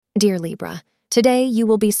Dear Libra, today you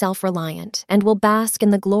will be self-reliant and will bask in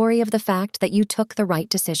the glory of the fact that you took the right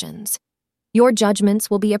decisions. Your judgments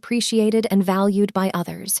will be appreciated and valued by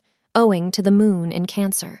others, owing to the moon in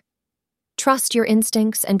Cancer. Trust your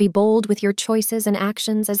instincts and be bold with your choices and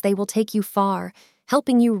actions as they will take you far,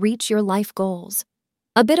 helping you reach your life goals.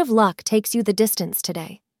 A bit of luck takes you the distance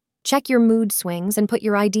today. Check your mood swings and put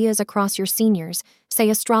your ideas across your seniors, say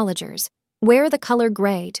astrologers. Wear the color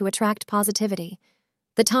gray to attract positivity.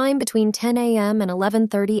 The time between 10 a.m. and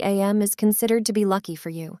 11:30 a.m. is considered to be lucky for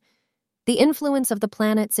you. The influence of the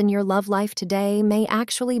planets in your love life today may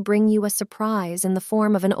actually bring you a surprise in the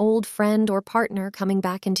form of an old friend or partner coming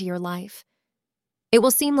back into your life. It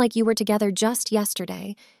will seem like you were together just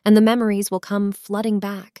yesterday, and the memories will come flooding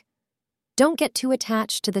back. Don't get too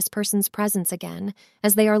attached to this person's presence again,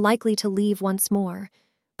 as they are likely to leave once more,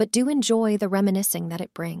 but do enjoy the reminiscing that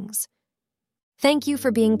it brings. Thank you for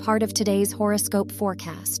being part of today's horoscope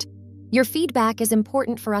forecast. Your feedback is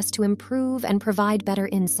important for us to improve and provide better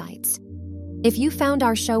insights. If you found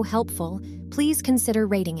our show helpful, please consider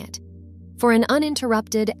rating it. For an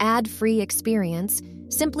uninterrupted, ad-free experience,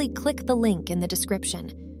 simply click the link in the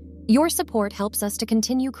description. Your support helps us to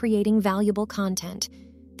continue creating valuable content.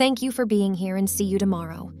 Thank you for being here and see you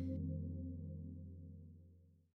tomorrow.